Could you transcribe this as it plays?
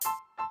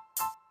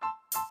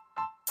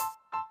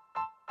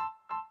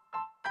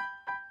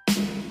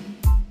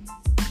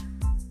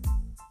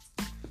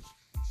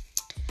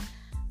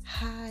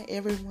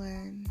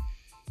everyone.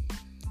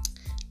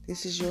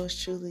 This is yours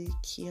truly,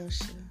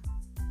 Kiosha.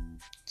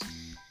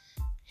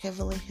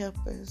 Heavenly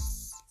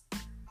Helpers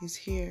is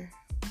here.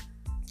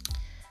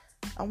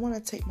 I want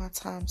to take my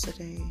time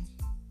today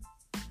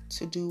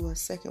to do a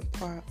second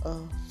part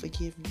of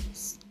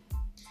forgiveness.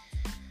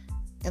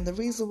 And the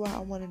reason why I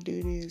want to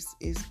do this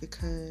is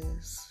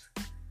because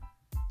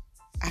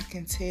I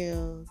can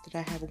tell that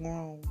I have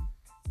grown.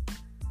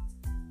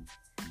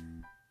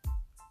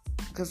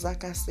 Because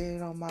like I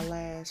said on my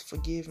last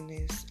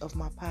forgiveness of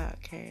my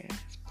podcast,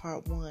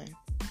 part 1,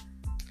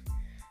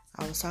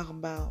 I was talking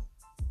about,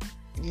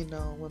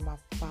 when my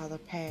father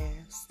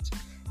passed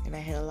and I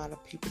had a lot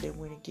of people that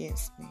went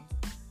against me.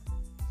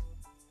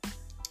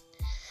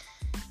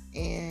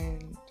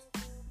 And,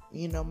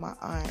 my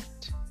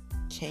aunt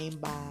came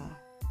by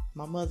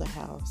my mother's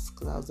house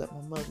because I was at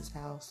my mother's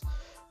house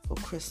for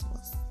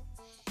Christmas.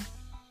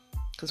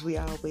 Because we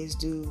always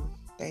do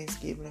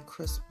Thanksgiving and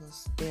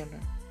Christmas dinner.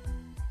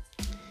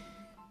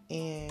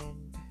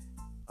 And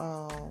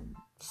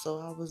so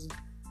I was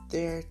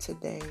there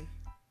today,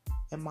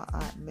 and my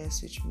aunt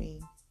messaged me,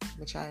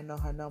 which I didn't know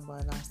her number,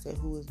 and I said,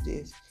 "Who is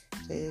this?"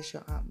 She said, "It's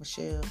your Aunt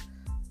Michelle."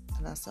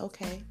 And I said,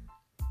 "Okay."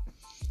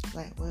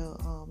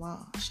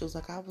 She was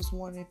like, "I was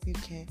wondering if you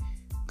can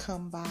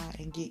come by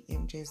and get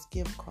MJ's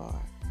gift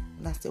card."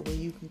 And I said, "Well,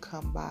 you can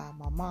come by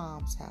my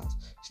mom's house."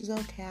 She said,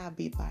 "Okay, I'll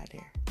be by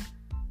there."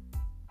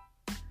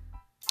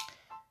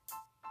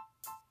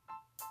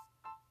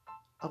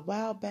 A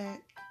while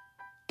back,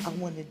 I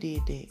wouldn't have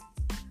did that.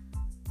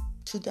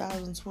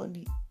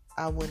 2020,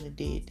 I wouldn't have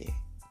did that.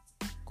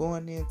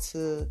 Going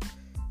into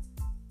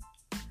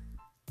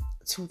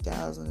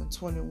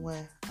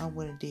 2021, I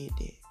wouldn't have did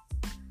that.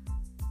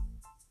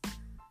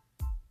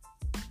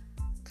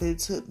 Because it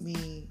took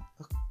me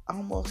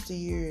almost a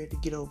year to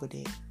get over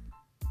that.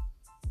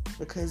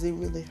 Because it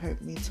really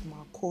hurt me to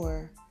my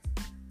core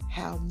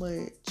how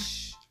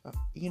much,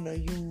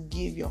 you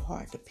give your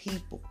heart to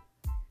people.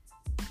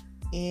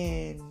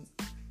 And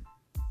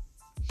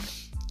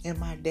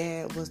my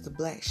dad was the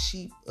black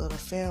sheep of the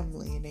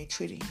family, and they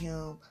treated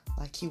him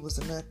like he was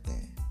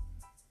nothing,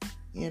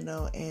 and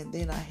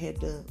then I had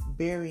to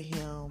bury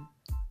him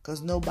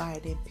because nobody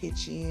didn't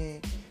pitch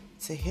in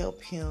to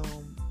help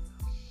him,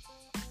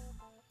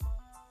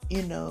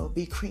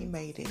 be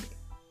cremated.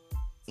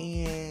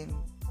 And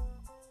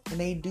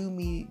they do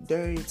me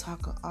dirty,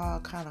 talking all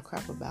kind of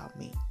crap about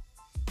me.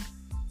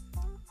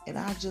 And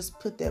I just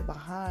put that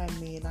behind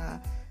me, and I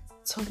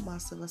told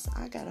myself,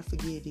 I gotta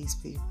forgive these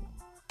people.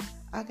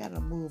 I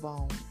gotta move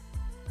on.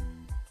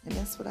 And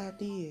that's what I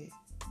did.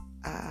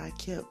 I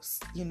kept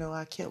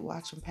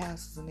watching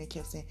pastors, and they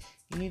kept saying,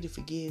 "You need to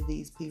forgive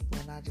these people."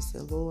 And I just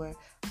said, "Lord,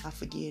 I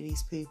forgive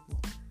these people."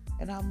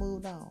 And I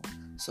moved on.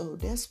 So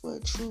that's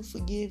what true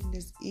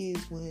forgiveness is.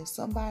 When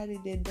somebody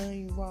that done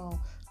you wrong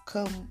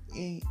come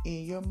in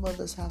your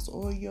mother's house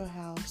or your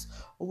house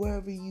or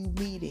wherever you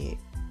meet at,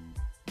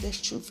 that's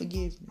true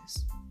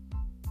forgiveness.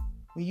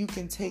 When you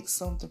can take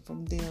something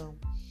from them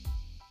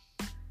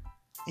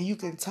and you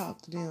can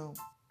talk to them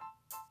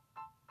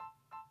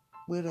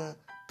with a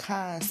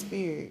kind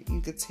spirit, you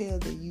can tell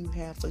that you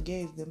have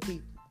forgave them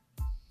people.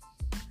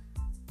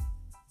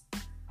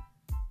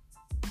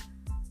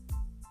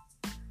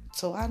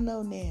 So I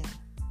know now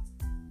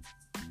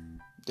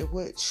that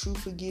what true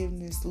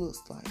forgiveness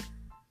looks like.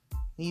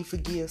 When you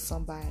forgive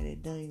somebody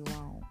that done you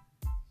wrong.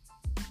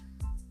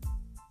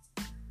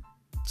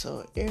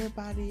 So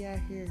everybody out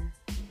here,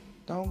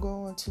 don't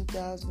go in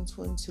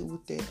 2022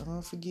 with that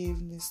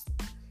unforgiveness,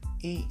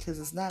 because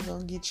it's not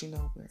going to get you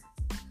nowhere.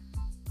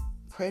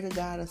 Pray to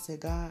God and say,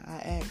 "God, I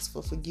ask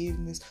for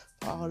forgiveness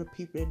for all the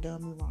people that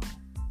done me wrong."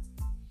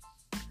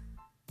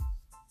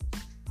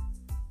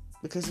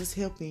 Because it's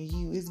helping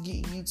you. It's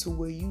getting you to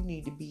where you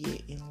need to be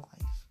at in life.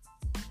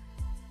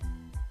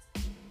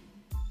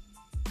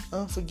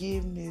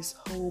 Unforgiveness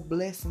hold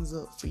blessings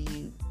up for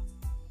you.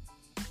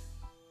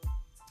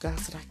 God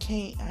said, I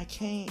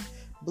can't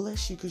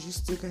bless you because you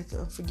still got the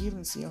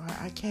unforgiveness in your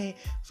heart. I can't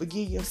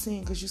forgive your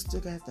sin because you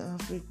still got the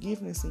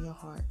unforgiveness in your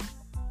heart.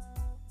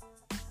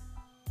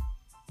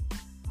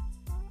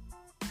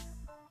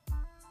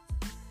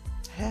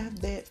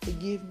 Have that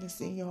forgiveness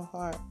in your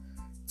heart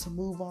to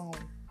move on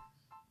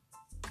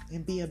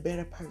and be a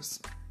better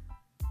person.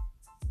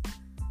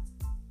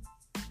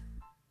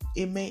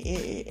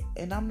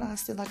 And I'm not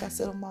saying, like I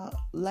said on my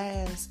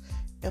last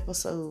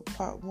episode,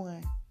 part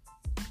 1,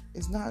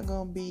 it's not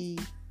going to be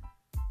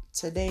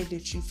today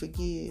that you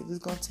forgive. It's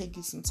going to take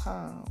you some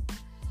time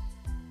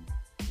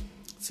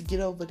to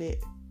get over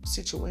that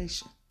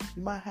situation.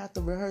 You might have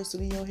to rehearse it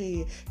in your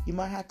head. You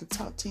might have to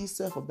talk to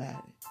yourself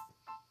about it.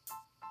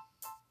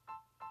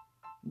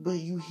 But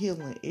you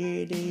healing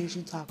every day as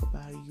you talk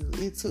about it.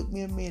 It took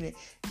me a minute.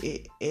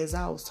 As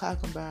I was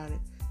talking about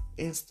it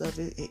and stuff,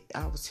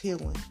 I was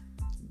healing.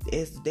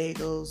 As the day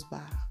goes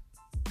by,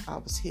 I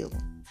was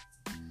healing.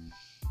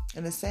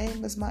 And the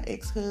same as my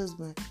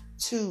ex-husband,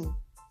 too.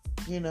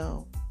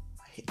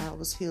 I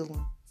was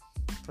healing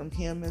from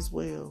him as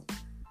well.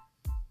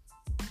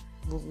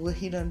 With what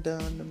he done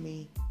to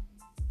me,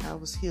 I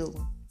was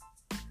healing.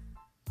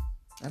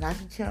 And I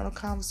can carry on a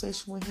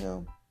conversation with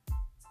him.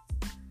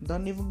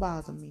 Don't even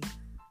bother me.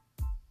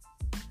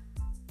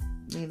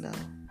 You know,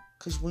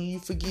 because when you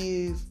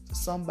forgive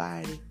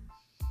somebody,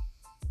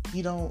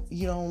 you don't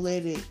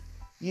let it,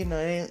 you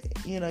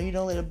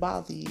don't let it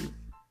bother you.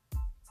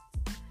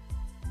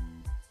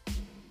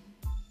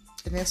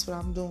 And that's what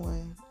I'm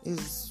doing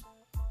is,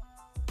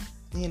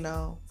 and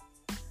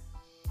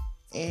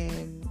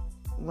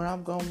when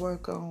I'm going to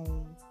work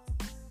on,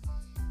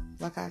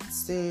 like I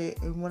said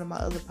in one of my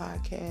other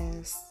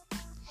podcast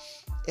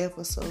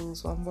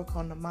episodes, I'm working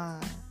on the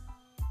mind.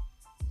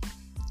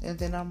 And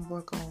then I'm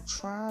working on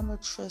trying to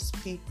trust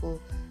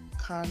people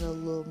kind of a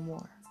little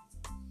more.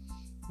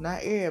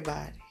 Not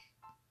everybody,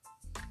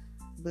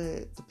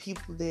 but the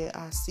people that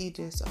I see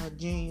that are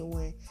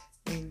genuine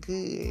and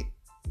good,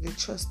 to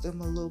trust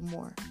them a little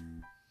more.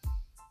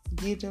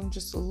 Give them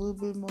just a little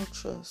bit more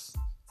trust.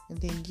 And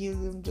then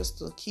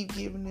keep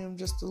giving them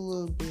just a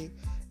little bit.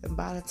 And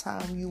by the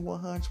time you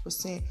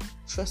 100%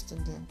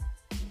 trusting them.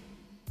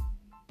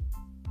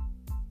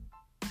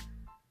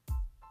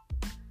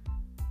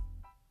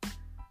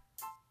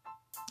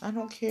 I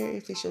don't care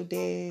if it's your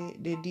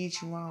dad that did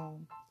you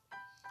wrong.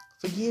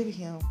 Forgive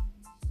him.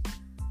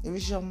 If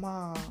it's your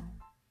mom,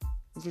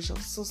 if it's your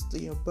sister,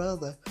 your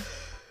brother,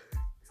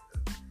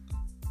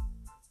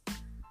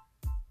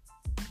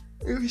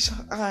 if it's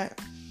your aunt,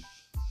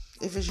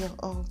 if it's your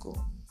uncle,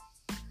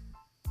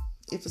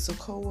 if it's a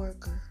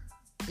coworker,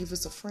 if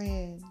it's a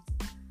friend,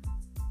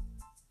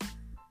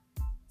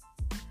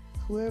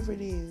 whoever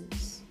it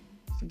is,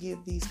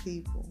 forgive these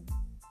people.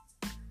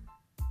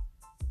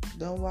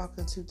 Don't walk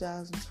in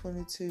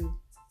 2022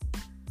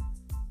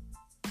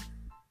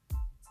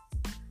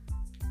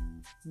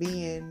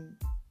 being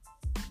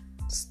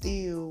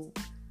still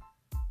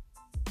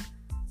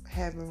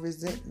having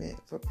resentment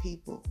for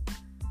people.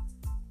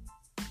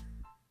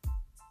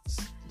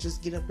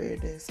 Just get up every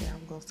day and say,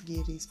 I'm going to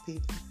forgive these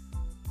people.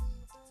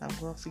 I'm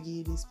going to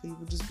forgive these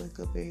people. Just wake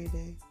up every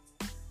day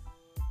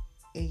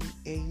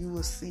and you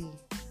will see,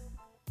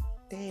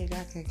 dang,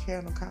 I can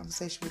carry on a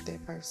conversation with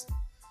that person.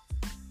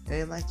 It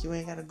ain't like you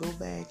ain't got to go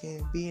back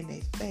and be in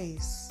their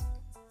face,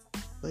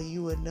 but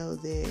you will know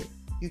that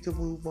you can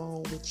move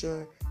on with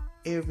your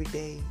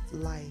everyday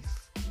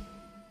life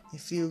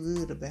and feel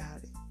good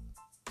about it.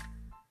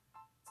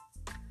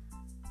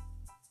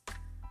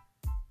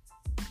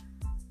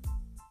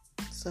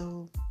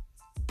 So,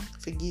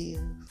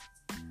 forgive.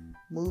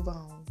 Move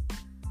on.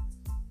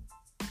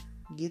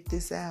 Get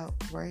this out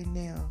right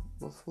now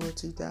before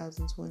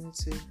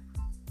 2022.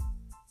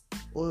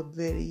 Or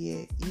better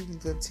yet, you can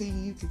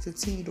continue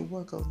to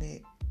work on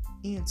that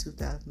in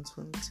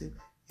 2022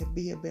 and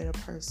be a better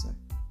person.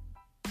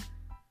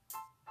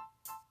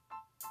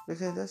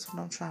 Because that's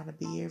what I'm trying to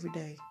be every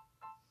day,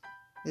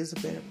 is a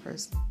better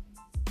person.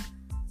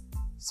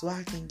 So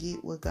I can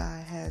get what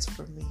God has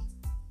for me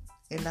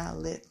and not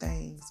let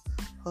things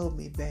hold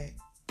me back.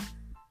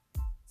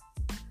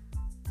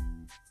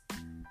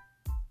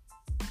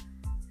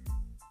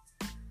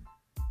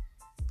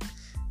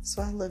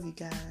 So I love you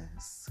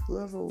guys.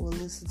 Whoever will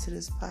listen to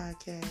this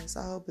podcast,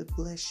 I hope it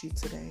bless you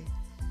today.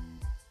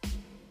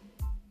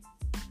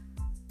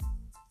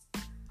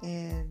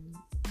 And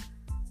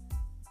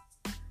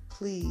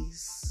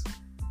please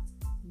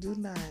do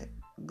not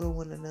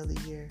go in another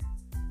year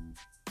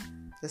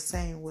the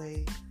same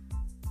way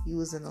you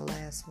was in the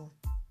last one.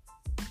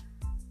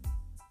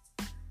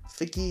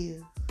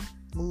 Forgive.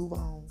 Move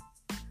on.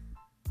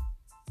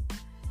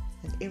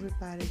 And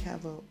everybody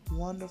have a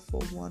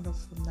wonderful,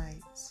 wonderful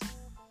night.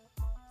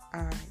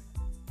 All right.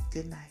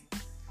 Good night.